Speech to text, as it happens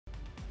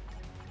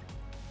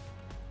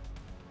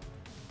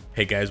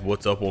Hey guys,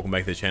 what's up? Welcome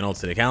back to the channel.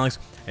 It's Cynicalex,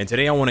 and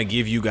today I want to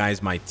give you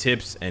guys my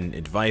tips and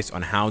advice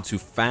on how to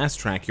fast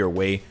track your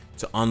way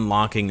to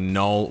unlocking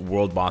Null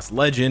World Boss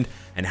Legend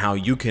and how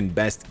you can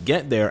best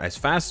get there as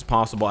fast as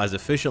possible, as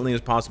efficiently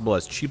as possible,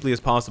 as cheaply as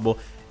possible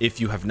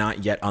if you have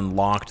not yet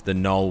unlocked the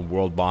Null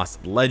World Boss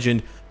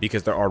Legend,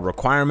 because there are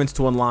requirements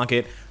to unlock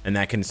it, and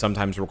that can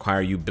sometimes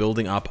require you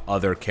building up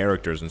other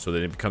characters, and so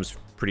that it becomes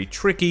pretty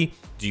tricky.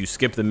 Do you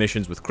skip the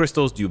missions with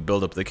crystals? Do you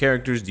build up the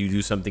characters? Do you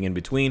do something in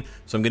between?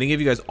 So I'm going to give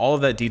you guys all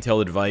of that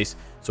detailed advice.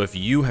 So if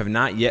you have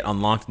not yet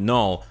unlocked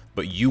Null,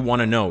 but you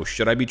want to know,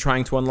 should I be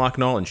trying to unlock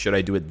Null and should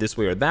I do it this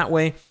way or that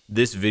way?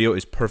 This video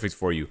is perfect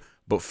for you.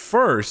 But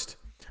first,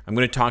 I'm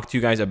going to talk to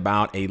you guys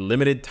about a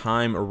limited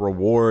time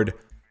reward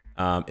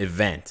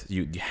event.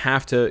 You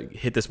have to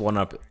hit this one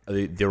up.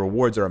 The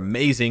rewards are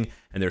amazing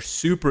and they're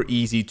super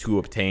easy to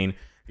obtain.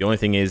 The only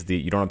thing is that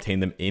you don't obtain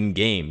them in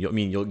game.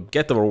 You'll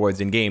get the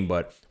rewards in game,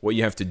 but what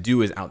you have to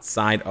do is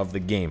outside of the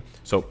game.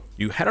 So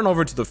you head on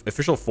over to the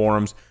official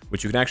forums,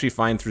 which you can actually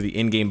find through the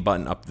in-game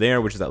button up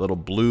there, which is that little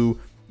blue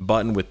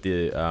button with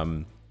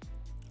the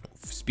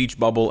speech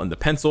bubble and the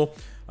pencil.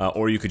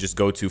 Or you could just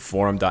go to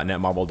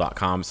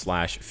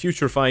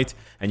forum.netmarble.com/futurefight,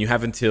 and you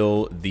have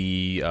until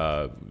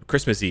the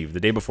Christmas Eve,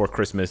 the day before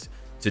Christmas,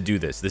 to do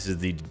this. This is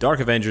the Dark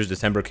Avengers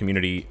December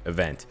community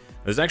event.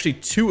 There's actually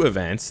two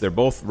events. They're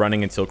both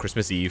running until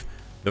Christmas Eve.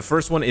 The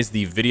first one is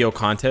the video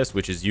contest,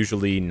 which is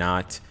usually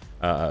not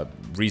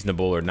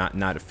reasonable or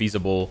not a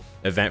feasible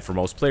event for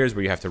most players,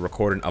 where you have to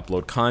record and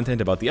upload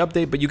content about the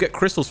update, but you get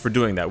crystals for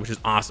doing that, which is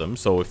awesome.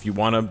 So if you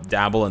want to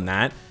dabble in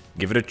that,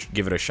 give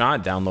it a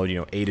shot.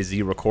 Download A to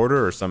Z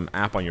recorder or some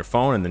app on your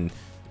phone, and then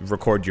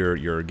record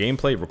your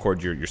gameplay,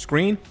 record your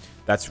screen.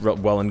 That's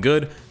well and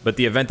good. But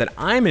the event that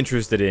I'm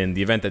interested in,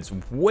 the event that's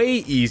way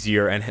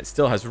easier and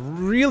still has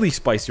really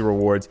spicy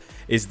rewards,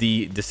 is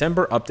the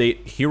December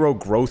update hero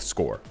growth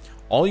score.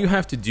 All you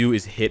have to do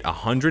is hit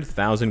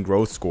 100,000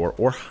 growth score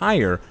or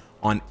higher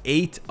on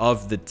 8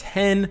 of the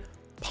 10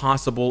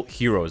 possible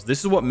heroes.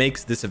 This is what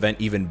makes this event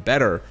even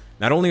better.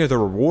 Not only are the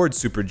rewards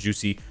super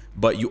juicy,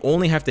 but you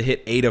only have to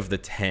hit 8 of the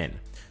 10.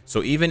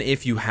 So even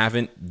if you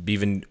haven't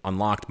even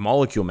unlocked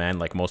Molecule Man,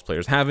 like most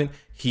players haven't,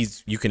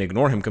 you can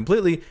ignore him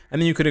completely, and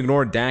then you can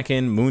ignore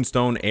Dakin,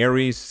 Moonstone,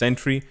 Ares,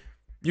 Sentry.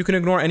 You can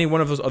ignore any one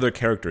of those other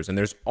characters, and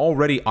there's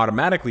already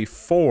automatically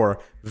 4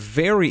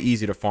 very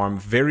easy to farm,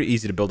 very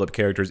easy to build up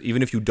characters,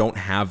 even if you don't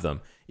have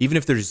them. Even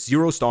if there's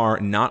 0 star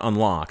not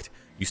unlocked,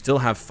 you still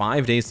have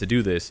 5 days to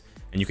do this,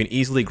 and you can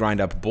easily grind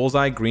up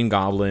Bullseye, Green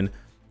Goblin,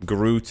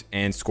 Groot,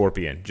 and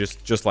Scorpion,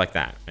 just like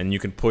that. And you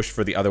can push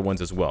for the other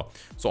ones as well.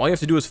 So all you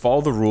have to do is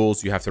follow the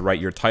rules. You have to write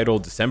your title,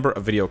 December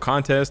video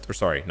contest, or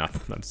sorry, not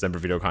December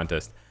video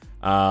contest.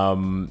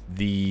 What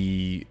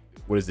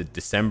is it?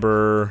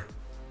 December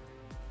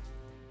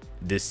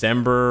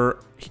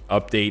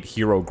update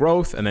hero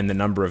growth, and then the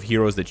number of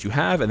heroes that you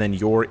have, and then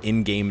your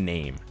in-game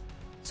name.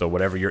 So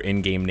whatever your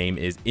in-game name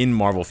is in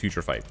Marvel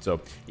Future Fight. So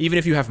even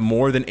if you have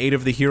more than 8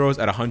 of the heroes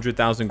at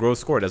 100,000 growth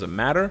score, it doesn't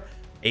matter.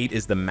 8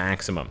 is the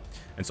maximum.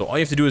 And so all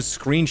you have to do is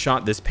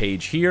screenshot this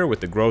page here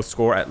with the growth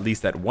score at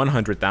least at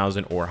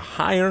 100,000 or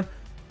higher,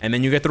 and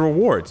then you get the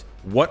rewards.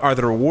 What are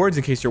the rewards,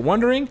 in case you're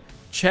wondering?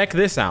 Check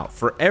this out.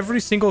 For every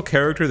single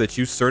character that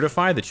you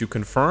certify, that you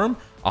confirm,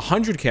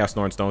 100 Chaos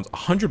Norn Stones,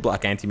 100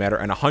 Black Antimatter,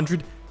 and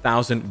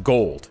 100,000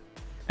 gold.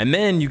 And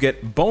then you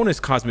get bonus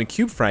Cosmic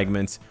Cube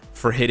Fragments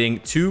for hitting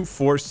 2,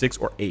 4, 6,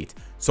 or 8.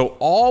 So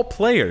all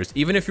players,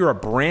 even if you're a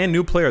brand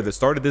new player that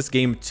started this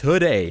game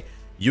today,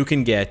 you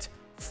can get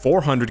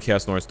 400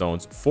 Chaos Norn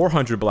Stones,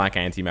 400 Black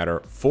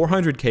Antimatter,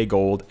 400k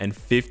gold, and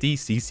 50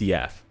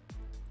 CCF.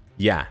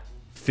 Yeah,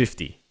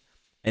 50.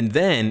 And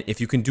then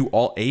if you can do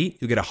all 8,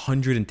 you get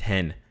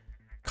 110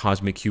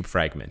 Cosmic Cube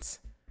Fragments,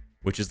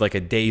 which is like a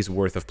day's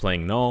worth of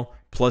playing Null.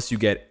 Plus you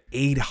get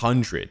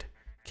 800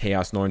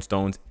 Chaos Norn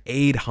Stones,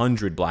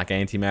 800 Black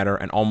Antimatter,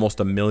 and almost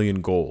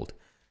 1,000,000 gold.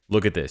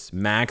 Look at this,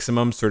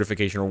 maximum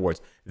certification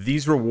rewards.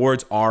 These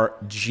rewards are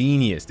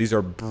genius. These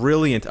are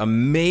brilliant,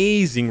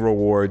 amazing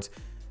rewards.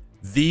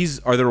 These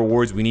are the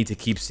rewards we need to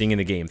keep seeing in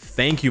the game.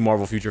 Thank you,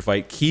 Marvel Future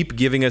Fight. Keep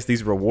giving us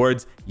these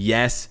rewards.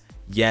 Yes,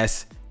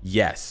 yes,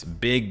 yes.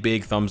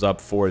 Big thumbs up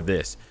for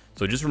this.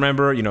 So just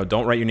remember,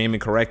 don't write your name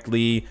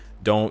incorrectly.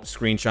 Don't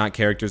screenshot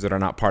characters that are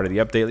not part of the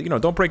update.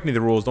 Don't break any of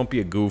the rules. Don't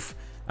be a goof,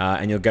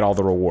 and you'll get all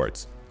the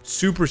rewards.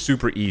 Super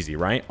easy,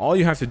 right? All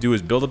you have to do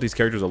is build up these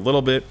characters a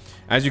little bit.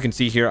 As you can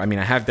see here, I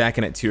have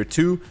Dakin at tier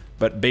 2,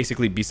 but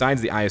basically besides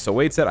the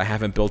ISO 8 set, I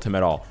haven't built him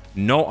at all.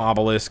 No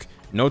obelisk,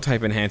 no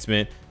type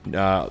enhancement.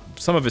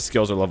 Some of his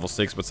skills are level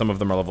 6, but some of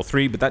them are level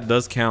 3, but that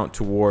does count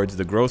towards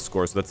the growth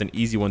score, so that's an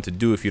easy one to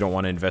do if you don't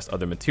want to invest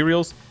other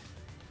materials.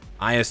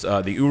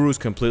 The Uru's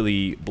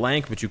completely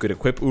blank, but you could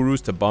equip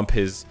Uru's to bump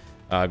his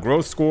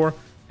growth score,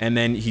 and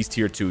then he's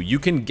tier 2. You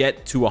can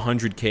get to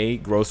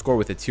 100k growth score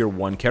with a tier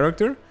 1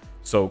 character,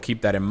 so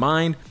keep that in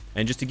mind.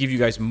 And just to give you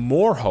guys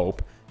more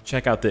hope,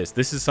 check out this.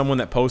 This is someone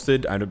that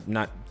posted. I'm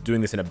not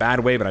doing this in a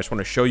bad way, but I just want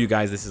to show you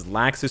guys. This is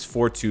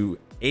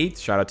Laxus428.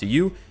 Shout out to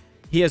you.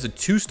 He has a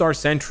 2-star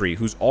Sentry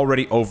who's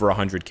already over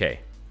 100k.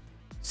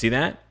 See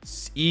that?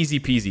 It's easy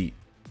peasy.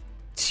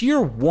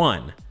 Tier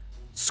 1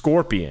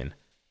 Scorpion,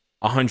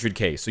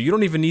 100k. So you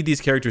don't even need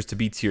these characters to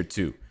be tier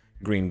 2.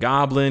 Green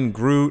Goblin,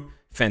 Groot,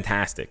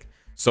 fantastic.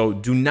 So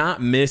do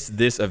not miss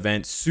this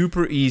event.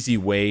 Super easy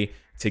way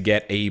to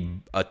get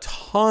a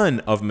ton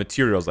of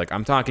materials. Like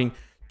I'm talking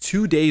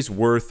 2 days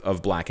worth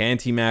of black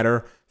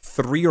antimatter,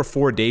 3 or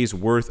 4 days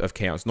worth of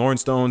Chaos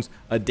Nornstones,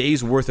 a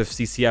day's worth of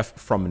CCF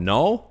from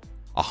Null,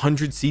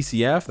 100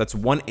 CCF. That's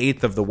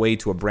 1/8 of the way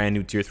to a brand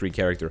new tier 3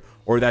 character,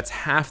 or that's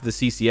half the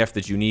CCF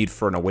that you need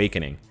for an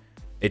awakening.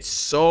 It's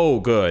so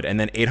good. And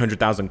then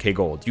 800,000k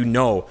gold. You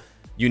know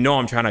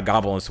I'm trying to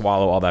gobble and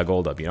swallow all that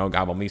gold up, you know,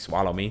 gobble me,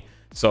 swallow me.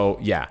 So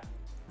yeah,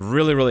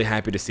 really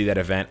happy to see that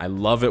event. I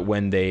love it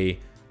when they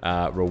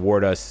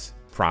reward us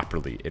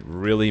properly. It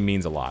really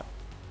means a lot.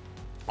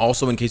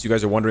 Also, in case you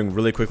guys are wondering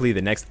really quickly,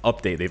 the next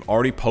update, they've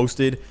already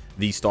posted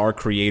the star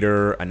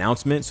creator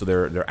announcement. So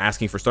they're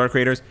asking for star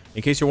creators.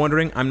 In case you're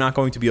wondering, I'm not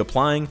going to be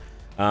applying.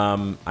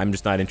 I'm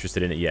just not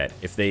interested in it yet.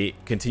 If they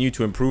continue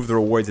to improve the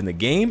rewards in the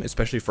game,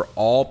 especially for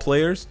all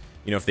players,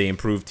 you know, if they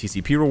improve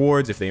TCP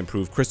rewards, if they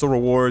improve crystal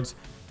rewards,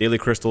 daily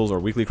crystals or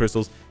weekly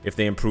crystals, if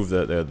they improve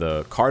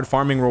the card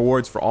farming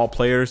rewards for all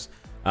players,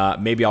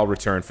 maybe I'll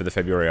return for the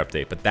February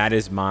update. But that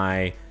is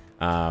my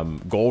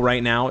goal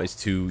right now, is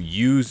to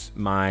use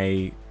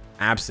my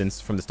absence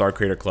from the Star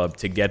Creator Club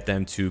to get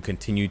them to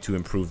continue to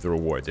improve the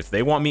rewards. If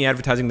they want me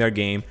advertising their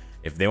game,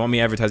 if they want me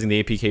advertising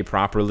the APK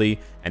properly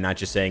and not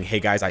just saying, hey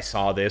guys, I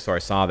saw this or I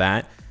saw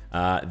that,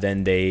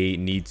 then they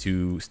need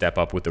to step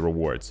up with the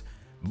rewards.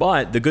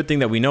 But the good thing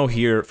that we know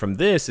here from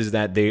this is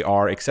that they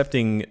are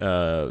accepting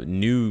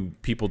new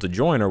people to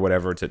join or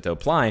whatever to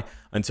apply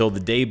until the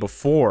day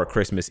before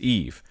Christmas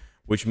Eve,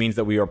 which means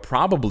that we are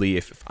probably,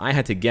 if I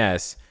had to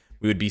guess,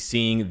 we would be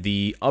seeing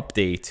the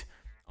update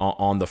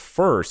on the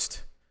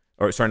 1st,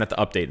 or sorry, not the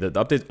update, the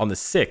update on the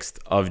 6th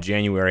of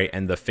January,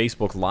 and the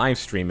Facebook live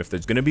stream, if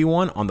there's going to be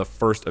one, on the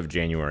 1st of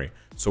January.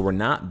 So we're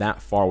not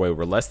that far away.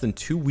 We're less than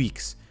 2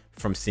 weeks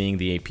from seeing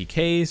the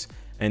APKs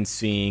and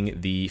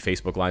seeing the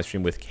Facebook live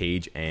stream with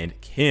Cage and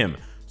Kim.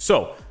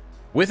 So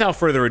without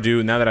further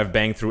ado, now that I've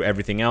banged through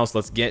everything else,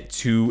 let's get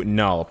to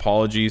Null.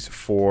 Apologies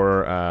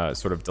for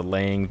sort of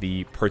delaying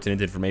the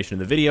pertinent information in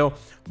the video,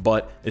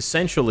 but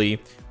essentially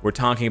we're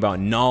talking about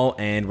Null,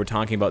 and we're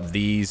talking about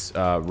these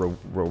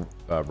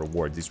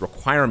rewards, these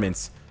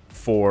requirements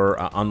for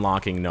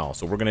unlocking Null.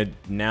 So we're gonna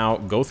now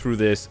go through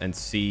this and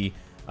see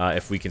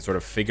if we can sort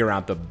of figure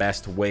out the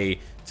best way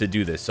to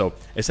do this. So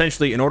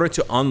essentially, in order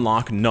to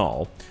unlock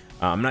Null,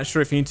 I'm not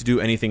sure if you need to do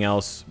anything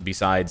else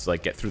besides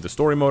like get through the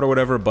story mode or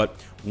whatever,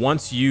 but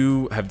once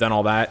you have done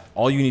all that,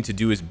 all you need to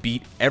do is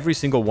beat every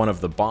single one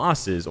of the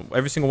bosses,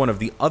 every single one of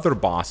the other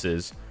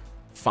bosses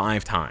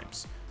 5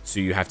 times. So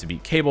you have to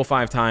beat Cable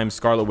 5 times,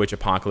 Scarlet Witch,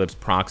 Apocalypse,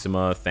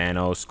 Proxima,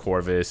 Thanos,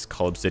 Corvus,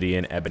 Cull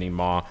Obsidian, Ebony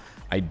Maw.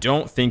 I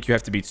don't think you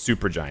have to beat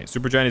Supergiant.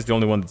 Supergiant is the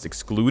only one that's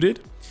excluded.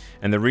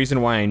 And the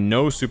reason why I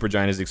know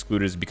Supergiant is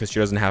excluded is because she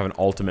doesn't have an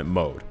ultimate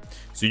mode.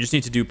 So you just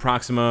need to do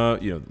Proxima,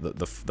 you know,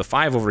 the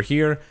 5 over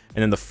here,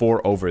 and then the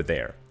 4 over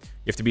there.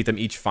 You have to beat them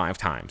each 5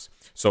 times.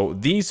 So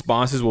these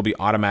bosses will be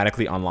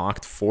automatically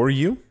unlocked for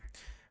you.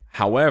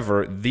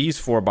 However, these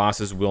 4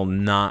 bosses will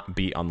not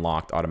be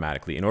unlocked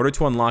automatically. In order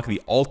to unlock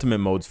the ultimate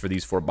modes for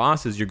these 4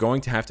 bosses, you're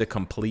going to have to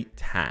complete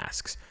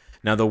tasks.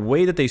 Now, the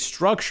way that they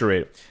structure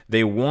it,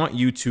 they want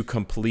you to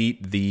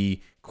complete the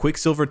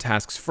Quicksilver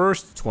tasks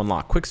first to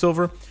unlock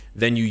Quicksilver.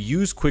 Then you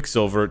use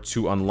Quicksilver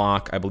to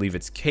unlock, I believe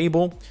it's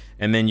Cable.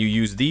 And then you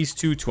use these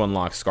 2 to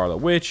unlock Scarlet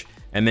Witch.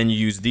 And then you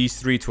use these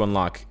 3 to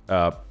unlock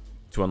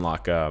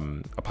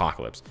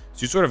Apocalypse.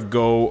 So you sort of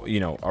go, you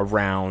know,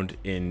 around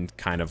in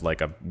kind of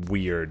like a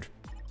weird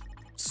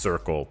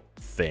circle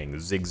thing,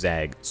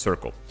 zigzag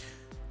circle.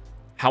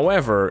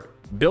 However,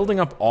 building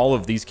up all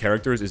of these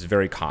characters is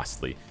very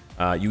costly.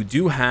 You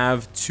do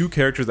have 2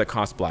 characters that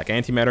cost black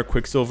antimatter.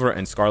 Quicksilver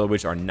and Scarlet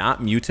Witch are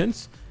not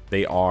mutants.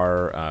 They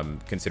are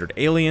considered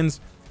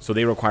aliens, so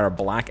they require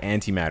black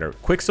antimatter.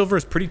 Quicksilver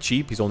is pretty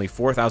cheap. He's only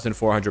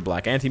 4,400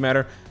 black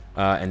antimatter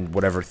and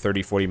whatever,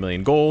 30-40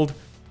 million gold.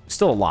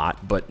 Still a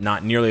lot, but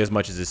not nearly as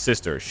much as his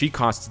sister. She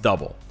costs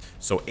double.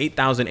 So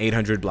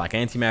 8,800 black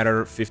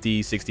antimatter,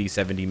 50, 60,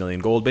 70 million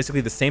gold.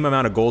 Basically the same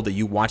amount of gold that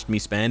you watched me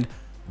spend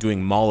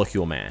doing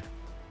Molecule Man.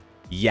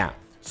 Yeah.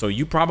 So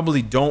you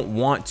probably don't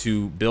want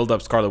to build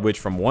up Scarlet Witch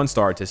from 1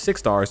 star to 6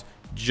 stars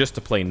just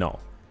to play Null.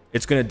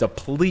 It's going to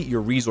deplete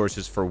your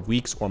resources for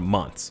weeks or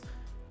months.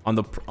 On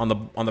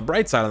the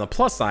bright side, on the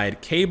plus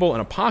side, Cable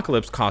and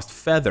Apocalypse cost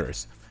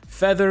feathers.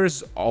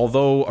 Feathers,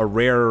 although a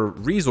rare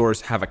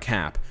resource, have a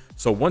cap.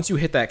 So once you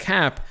hit that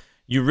cap,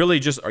 you're really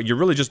just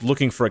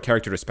looking for a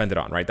character to spend it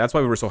on, right? That's why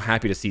we were so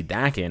happy to see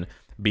Dakin,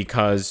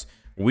 because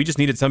we just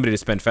needed somebody to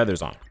spend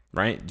feathers on,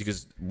 right?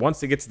 Because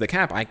once it gets to the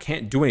cap, I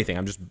can't do anything.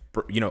 I'm just,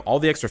 you know, all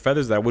the extra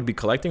feathers that I would be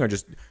collecting are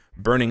just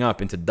burning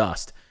up into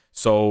dust.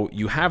 So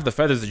you have the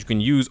feathers that you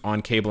can use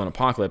on Cable and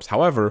Apocalypse.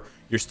 However,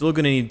 you're still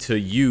going to need to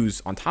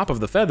use, on top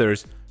of the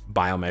feathers,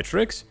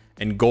 biometrics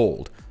and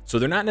gold. So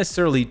they're not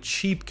necessarily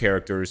cheap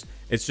characters.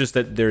 It's just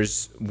that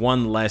there's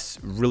one less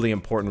really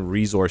important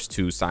resource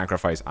to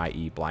sacrifice,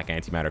 i.e. Black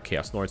Antimatter,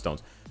 Chaos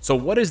Nordstones. So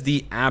what is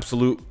the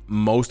absolute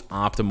most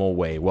optimal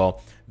way?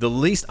 Well, the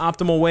least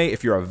optimal way,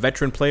 if you're a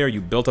veteran player, you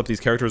built up these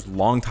characters a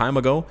long time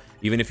ago,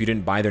 even if you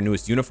didn't buy their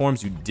newest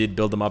uniforms, you did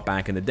build them up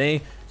back in the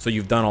day, so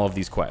you've done all of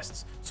these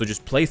quests. So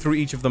just play through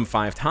each of them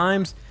 5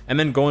 times, and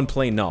then go and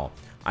play Null.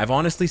 I've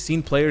honestly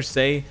seen players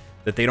say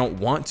that they don't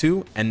want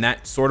to, and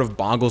that sort of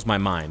boggles my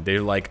mind.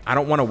 They're like, I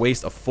don't want to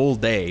waste a full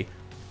day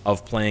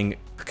of playing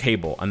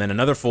Cable, and then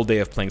another full day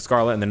of playing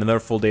Scarlet, and then another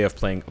full day of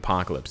playing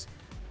Apocalypse.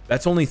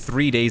 That's only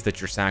 3 days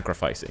that you're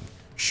sacrificing.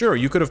 Sure,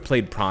 you could have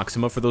played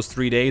Proxima for those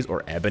 3 days,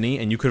 or Ebony,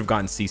 and you could have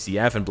gotten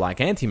CCF and Black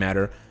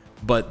Antimatter,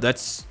 but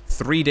that's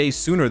 3 days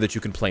sooner that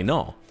you can play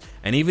Null.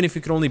 And even if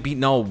you could only beat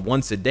Null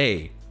once a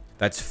day,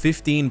 that's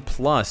 15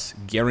 plus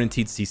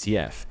guaranteed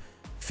CCF.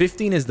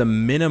 15 is the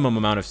minimum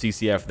amount of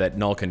CCF that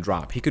Null can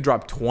drop. He could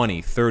drop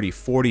 20, 30,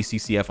 40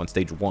 CCF on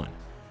stage 1.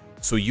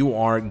 So you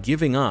are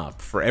giving up,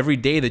 for every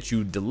day that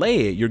you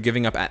delay it, you're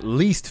giving up at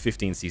least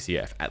 15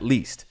 CCF, at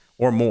least,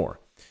 or more.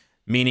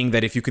 Meaning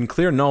that if you can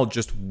clear Null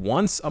just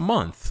once a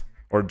month,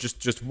 or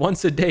just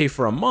once a day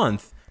for a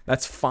month,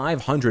 that's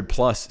 500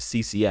 plus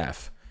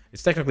CCF.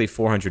 It's technically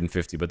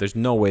 450, but there's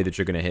no way that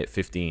you're going to hit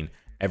 15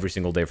 every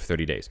single day for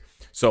 30 days.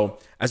 So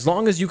as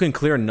long as you can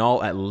clear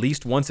Null at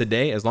least once a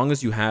day, as long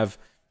as you have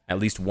at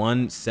least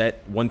one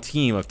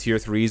team of tier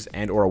 3s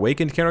and or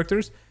awakened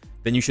characters,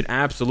 then you should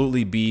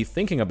absolutely be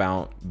thinking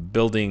about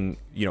building,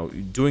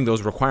 doing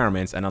those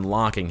requirements and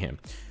unlocking him.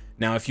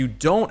 Now, if you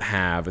don't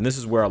have, and this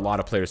is where a lot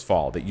of players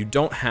fall, that you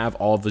don't have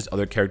all of these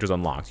other characters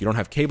unlocked. You don't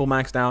have Cable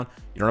maxed out.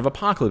 You don't have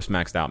Apocalypse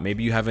maxed out.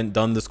 Maybe you haven't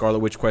done the Scarlet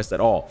Witch quest at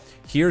all.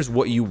 Here's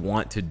what you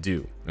want to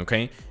do,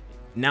 okay?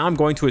 Now I'm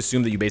going to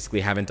assume that you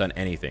basically haven't done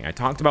anything. I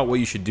talked about what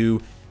you should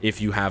do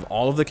if you have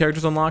all of the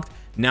characters unlocked.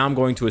 Now I'm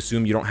going to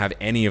assume you don't have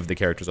any of the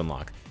characters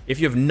unlocked. If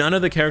you have none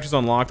of the characters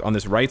unlocked on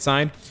this right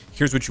side,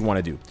 here's what you want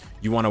to do.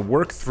 You want to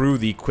work through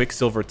the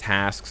Quicksilver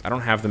tasks. I don't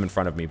have them in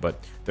front of me, but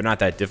they're not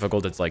that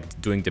difficult. It's like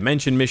doing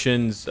dimension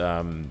missions,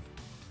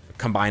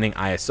 combining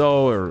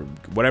ISO or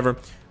whatever.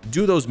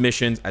 Do those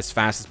missions as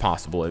fast as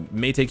possible. It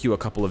may take you a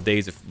couple of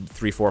days,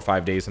 3, 4,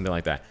 5 days, something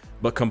like that.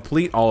 But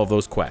complete all of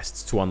those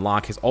quests to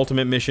unlock his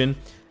ultimate mission,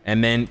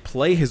 and then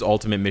play his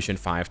ultimate mission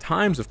 5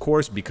 times, of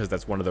course, because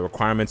that's one of the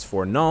requirements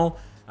for Null.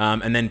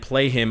 And then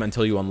play him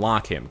until you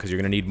unlock him, because you're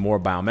going to need more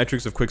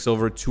biometrics of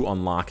Quicksilver to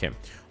unlock him.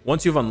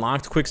 Once you've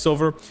unlocked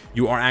Quicksilver,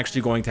 you are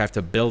actually going to have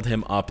to build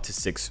him up to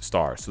 6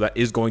 stars. So that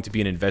is going to be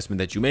an investment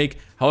that you make.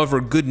 However,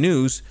 good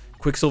news,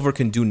 Quicksilver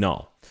can do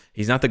Null.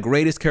 He's not the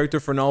greatest character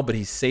for Null, but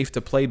he's safe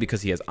to play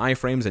because he has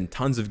iframes and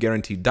tons of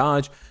guaranteed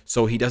dodge,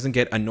 so he doesn't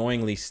get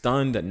annoyingly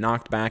stunned and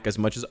knocked back as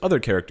much as other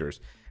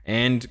characters.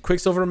 And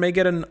Quicksilver may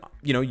get an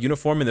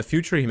uniform in the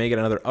future. He may get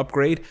another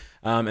upgrade,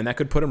 and that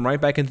could put him right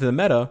back into the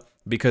meta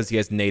because he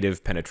has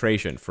native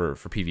penetration for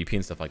PvP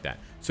and stuff like that.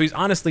 So he's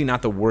honestly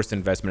not the worst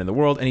investment in the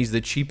world, and he's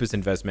the cheapest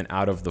investment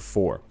out of the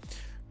 4.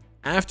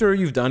 After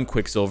you've done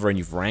Quicksilver and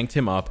you've ranked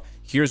him up,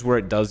 here's where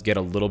it does get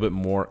a little bit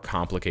more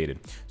complicated.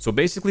 So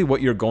basically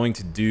what you're going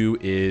to do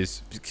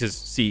is, because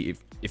see,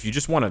 if you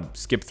just want to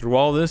skip through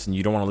all this and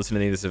you don't want to listen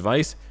to any of this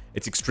advice,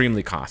 it's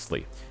extremely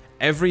costly.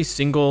 Every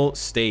single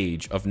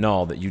stage of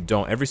Null that you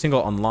don't, every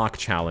single unlock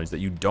challenge that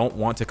you don't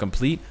want to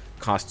complete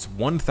costs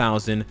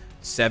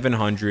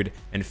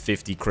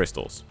 1,750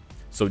 crystals.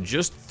 So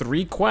just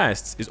 3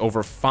 quests is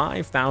over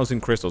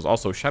 5,000 crystals.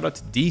 Also, shout out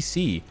to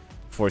DEC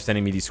for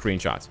sending me these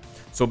screenshots.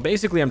 So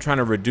basically, I'm trying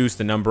to reduce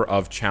the number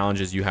of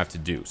challenges you have to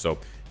do. So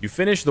you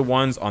finish the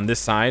ones on this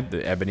side,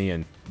 the Ebony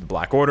and the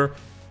Black Order,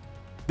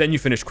 then you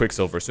finish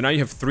Quicksilver. So now you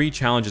have 3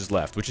 challenges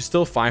left, which is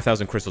still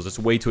 5,000 crystals. It's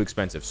way too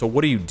expensive. So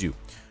what do?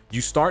 You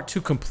start to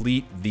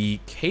complete the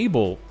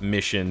Cable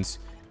missions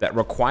that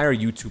require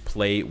you to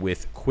play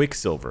with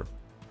Quicksilver.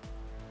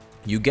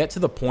 You get to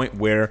the point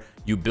where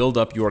you build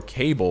up your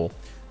Cable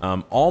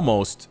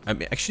almost,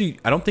 actually,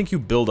 I don't think you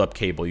build up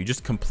Cable. You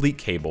just complete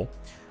Cable.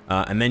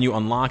 And then you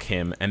unlock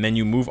him, and then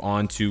you move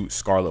on to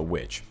Scarlet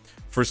Witch.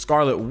 For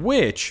Scarlet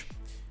Witch,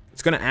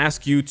 it's going to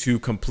ask you to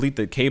complete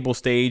the Cable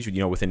stage,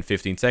 within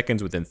 15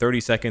 seconds, within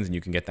 30 seconds, and you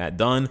can get that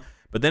done.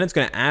 But then it's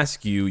going to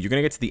ask you, you're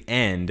going to get to the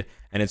end,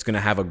 and it's going to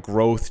have a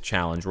growth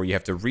challenge where you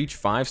have to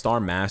reach 5-star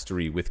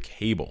mastery with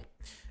Cable.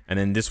 And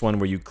then this one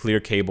where you clear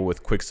Cable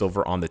with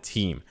Quicksilver on the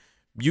team.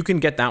 You can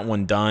get that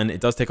one done.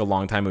 It does take a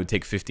long time. It would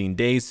take 15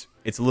 days.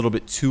 It's a little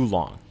bit too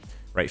long.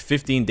 Right,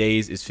 15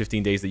 days is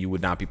 15 days that you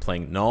would not be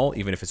playing Null,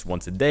 even if it's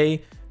once a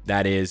day.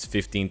 That is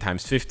 15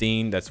 times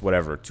 15. That's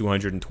whatever,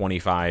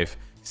 225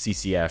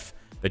 CCF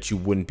that you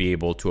wouldn't be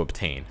able to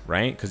obtain,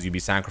 right? Because you'd be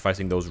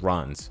sacrificing those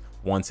runs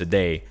once a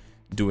day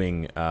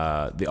doing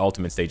the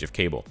ultimate stage of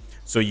Cable.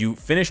 So you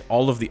finish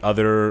all of the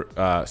other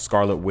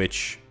Scarlet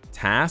Witch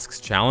tasks,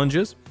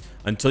 challenges,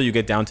 until you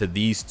get down to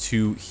these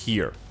 2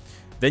 here.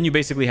 Then you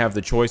basically have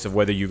the choice of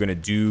whether you're going to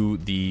do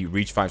the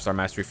reach 5-star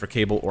mastery for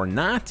Cable or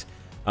not.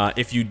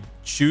 If you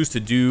choose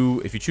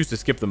to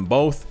skip them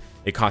both,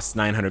 it costs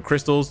 900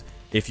 crystals.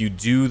 If you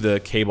do the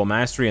Cable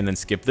Mastery and then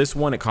skip this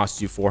one, it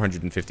costs you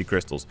 450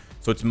 crystals.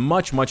 So it's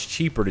much, much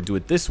cheaper to do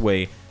it this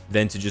way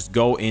than to just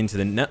go into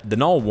the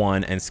Null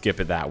one and skip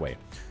it that way.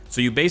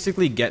 So you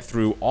basically get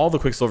through all the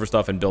Quicksilver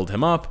stuff and build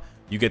him up.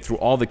 You get through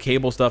all the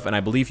Cable stuff, and I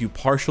believe you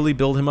partially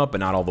build him up, but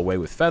not all the way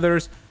with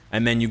feathers.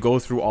 And then you go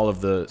through all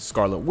of the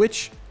Scarlet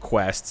Witch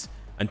quests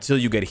until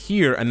you get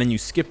here, and then you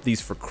skip these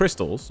for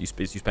crystals. You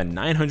spend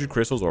 900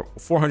 crystals, or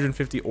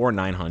 450 or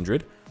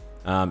 900,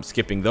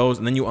 skipping those,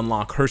 and then you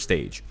unlock her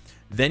stage.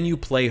 Then you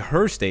play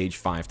her stage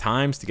 5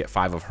 times to get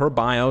 5 of her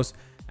bios,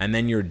 and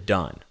then you're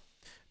done.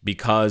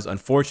 Because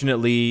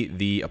unfortunately,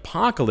 the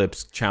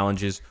Apocalypse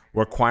challenges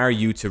require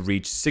you to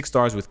reach 6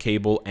 stars with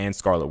Cable and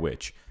Scarlet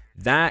Witch.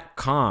 That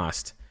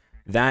cost,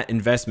 that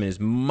investment is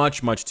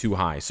much, much too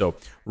high. So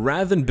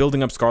rather than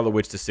building up Scarlet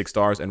Witch to 6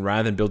 stars, and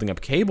rather than building up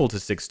Cable to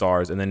 6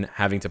 stars and then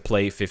having to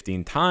play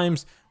 15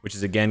 times, which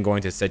is again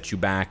going to set you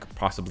back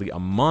possibly a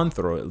month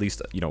or at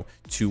least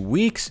 2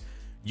 weeks,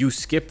 you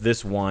skip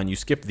this one. You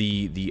skip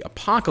the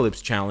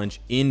Apocalypse challenge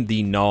in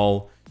the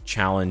Null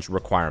challenge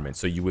requirement.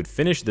 So you would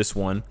finish this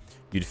one,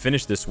 you'd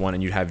finish this one,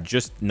 and you'd have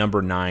just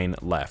number 9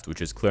 left,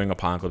 which is clearing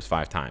Apocalypse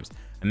 5 times.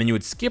 And then you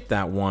would skip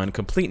that one,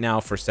 complete now,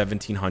 for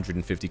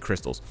 1,750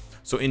 crystals.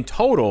 So in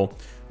total,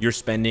 you're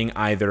spending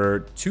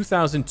either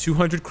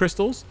 2,200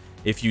 crystals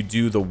if you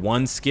do the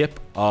 1 skip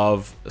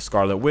of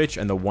Scarlet Witch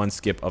and the 1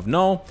 skip of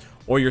Null,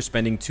 or you're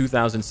spending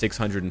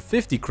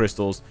 2,650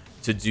 crystals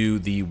to do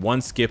the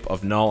 1 skip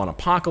of Null on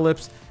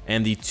Apocalypse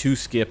and the 2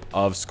 skip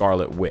of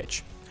Scarlet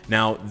Witch.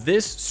 Now,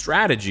 this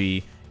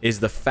strategy is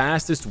the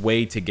fastest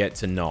way to get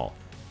to Null.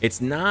 It's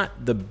not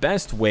the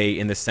best way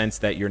in the sense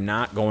that you're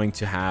not going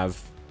to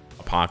have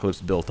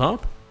Apocalypse built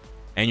up,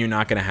 and you're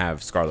not going to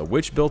have Scarlet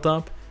Witch built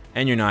up,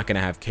 and you're not going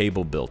to have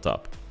Cable built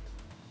up.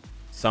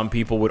 Some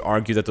people would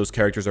argue that those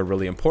characters are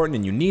really important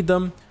and you need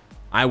them.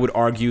 I would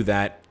argue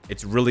that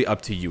it's really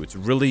up to you. It's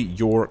really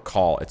your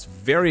call. It's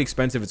very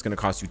expensive. It's going to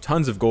cost you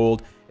tons of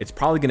gold. It's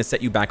probably going to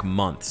set you back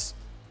months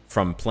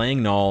from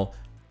playing Null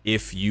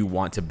if you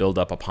want to build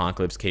up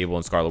Apocalypse, Cable,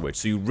 and Scarlet Witch.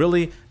 So you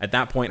really, at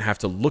that point, have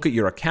to look at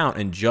your account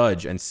and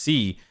judge and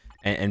see,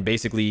 and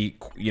basically,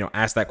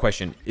 ask that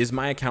question: is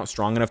my account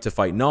strong enough to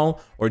fight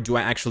Null, or do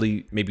I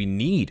actually maybe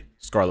need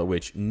Scarlet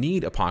Witch,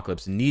 need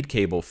Apocalypse, need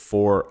Cable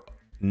for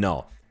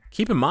Null?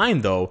 Keep in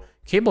mind, though,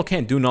 Cable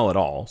can't do Null at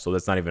all, so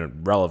that's not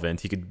even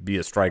relevant. He could be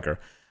a striker.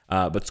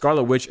 But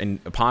Scarlet Witch and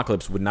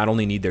Apocalypse would not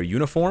only need their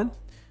uniform,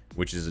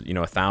 which is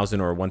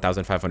 1,000 or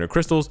 1,500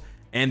 crystals,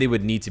 and they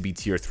would need to be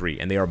tier 3,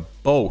 and they are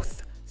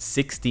both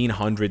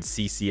 1,600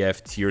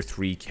 CCF tier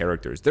 3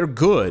 characters. They're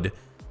good.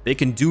 They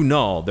can do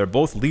Null. They're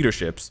both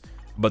leaderships,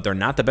 but they're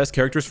not the best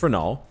characters for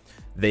Null.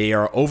 They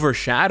are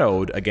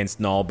overshadowed against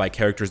Null by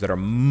characters that are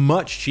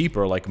much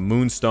cheaper, like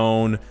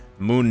Moonstone,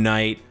 Moon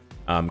Knight,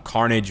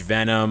 Carnage,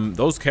 Venom.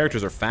 Those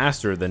characters are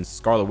faster than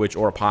Scarlet Witch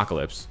or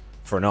Apocalypse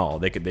for Null.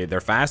 They're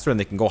faster and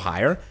they can go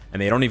higher,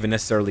 and they don't even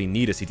necessarily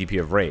need a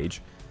CTP of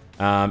Rage.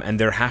 And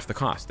they're half the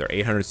cost. They're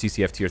 800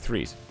 CCF tier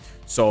 3s.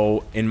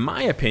 So in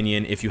my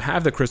opinion, if you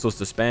have the crystals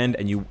to spend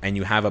and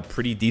you have a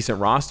pretty decent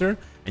roster,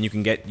 and you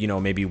can get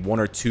maybe 1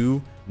 or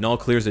 2 Null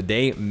clears a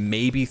day,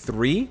 maybe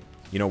 3,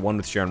 one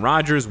with Sharon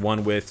Rogers,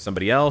 one with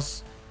somebody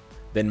else,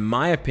 then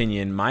my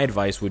opinion, my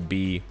advice would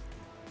be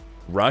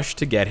rush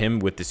to get him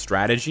with the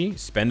strategy.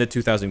 Spend the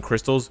 2,000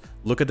 crystals.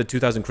 Look at the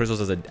 2,000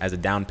 crystals as a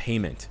down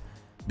payment,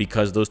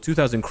 because those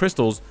 2,000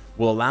 crystals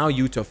will allow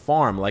you to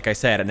farm, like I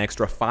said, an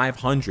extra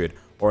 500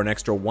 or an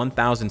extra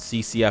 1,000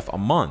 CCF a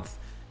month.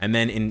 And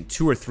then in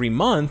 2 or 3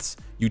 months,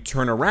 you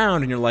turn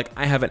around and you're like,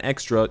 I have an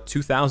extra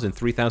 2,000,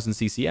 3,000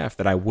 CCF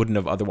that I wouldn't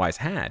have otherwise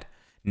had.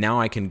 Now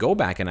I can go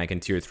back and I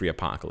can tier 3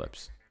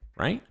 Apocalypse,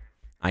 right?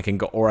 I can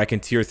go, or I can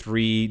tier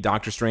 3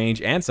 Doctor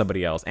Strange and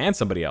somebody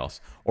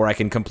else, or I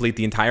can complete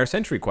the entire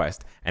Sentry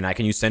quest and I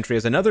can use Sentry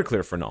as another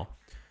clear for Null.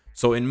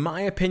 So in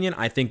my opinion,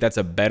 I think that's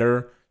a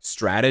better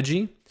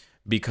strategy,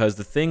 because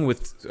the thing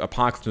with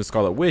Apocalypse and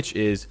Scarlet Witch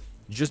is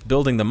just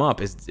building them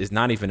up is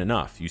not even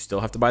enough. You still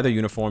have to buy their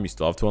uniform, you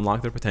still have to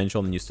unlock their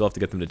potential, and you still have to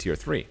get them to tier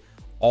 3.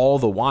 All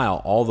the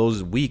while, all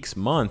those weeks,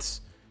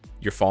 months,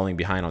 you're falling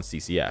behind on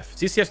CCF.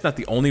 CCF's not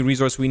the only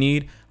resource we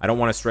need. I don't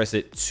want to stress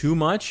it too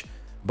much,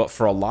 but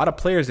for a lot of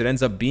players, it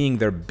ends up being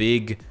their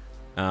big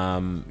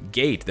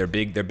gate, their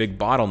big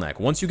bottleneck.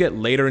 Once you get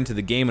later into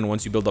the game and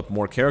once you build up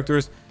more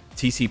characters,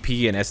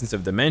 TCP and Essence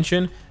of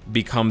Dimension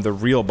become the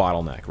real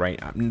bottleneck, right?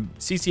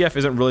 CCF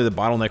isn't really the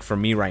bottleneck for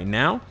me right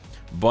now,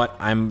 but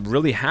I'm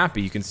really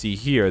happy. You can see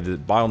here the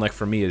bottleneck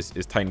for me is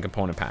Titan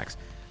component packs.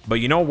 But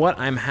you know what?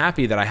 I'm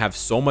happy that I have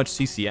so much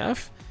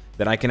CCF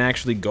that I can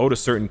actually go to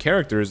certain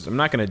characters. I'm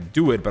not going to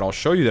do it, but I'll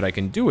show you that I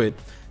can do it,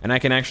 and I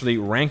can actually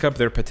rank up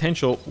their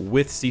potential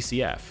with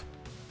CCF.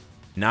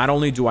 Not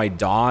only do I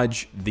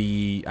dodge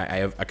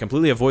I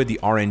completely avoid the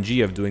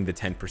RNG of doing the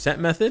 10%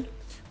 method,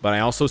 but I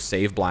also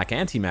save Black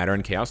Antimatter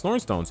and Chaos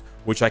Nornstones,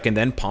 which I can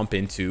then pump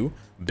into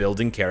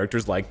building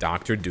characters like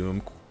Doctor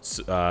Doom,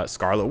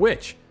 Scarlet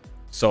Witch.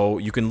 So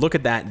you can look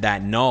at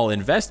that Null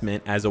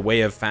investment as a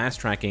way of fast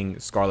tracking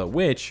Scarlet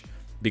Witch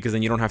because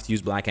then you don't have to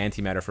use black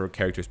antimatter for a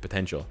character's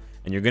potential.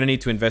 And you're going to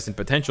need to invest in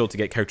potential to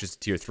get characters to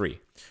tier 3.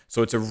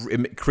 So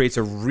it creates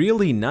a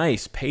really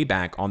nice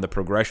payback on the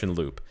progression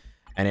loop.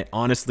 And it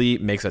honestly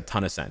makes a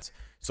ton of sense.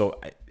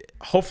 So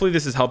hopefully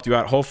this has helped you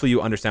out. Hopefully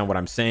you understand what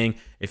I'm saying.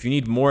 If you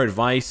need more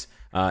advice,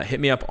 hit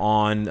me up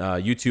on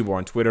YouTube or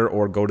on Twitter,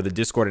 or go to the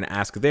Discord and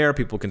ask there.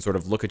 People can sort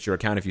of look at your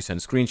account if you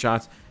send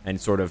screenshots and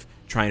sort of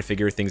try and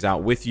figure things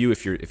out with you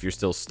if you're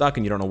still stuck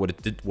and you don't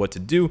know what to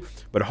do.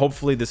 But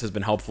hopefully this has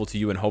been helpful to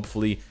you, and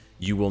hopefully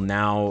you will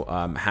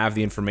now have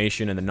the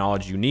information and the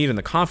knowledge you need and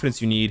the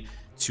confidence you need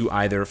to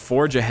either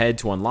forge ahead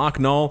to unlock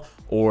Null,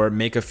 or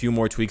make a few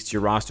more tweaks to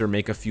your roster,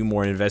 make a few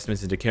more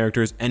investments into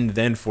characters, and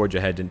then forge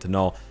ahead into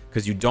Null,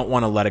 because you don't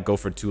want to let it go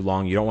for too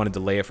long. You don't want to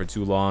delay it for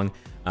too long.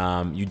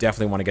 You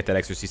definitely want to get that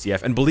extra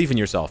CCF, and believe in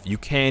yourself. You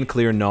can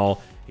clear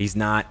Null. He's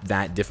not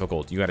that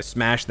difficult. You got to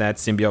smash that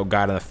symbiote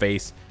god in the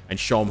face and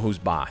show him who's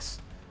boss.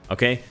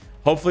 Okay?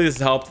 Hopefully this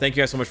has helped. Thank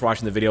you guys so much for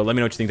watching the video. Let me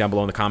know what you think down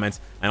below in the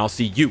comments, and I'll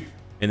see you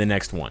in the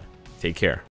next one. Take care.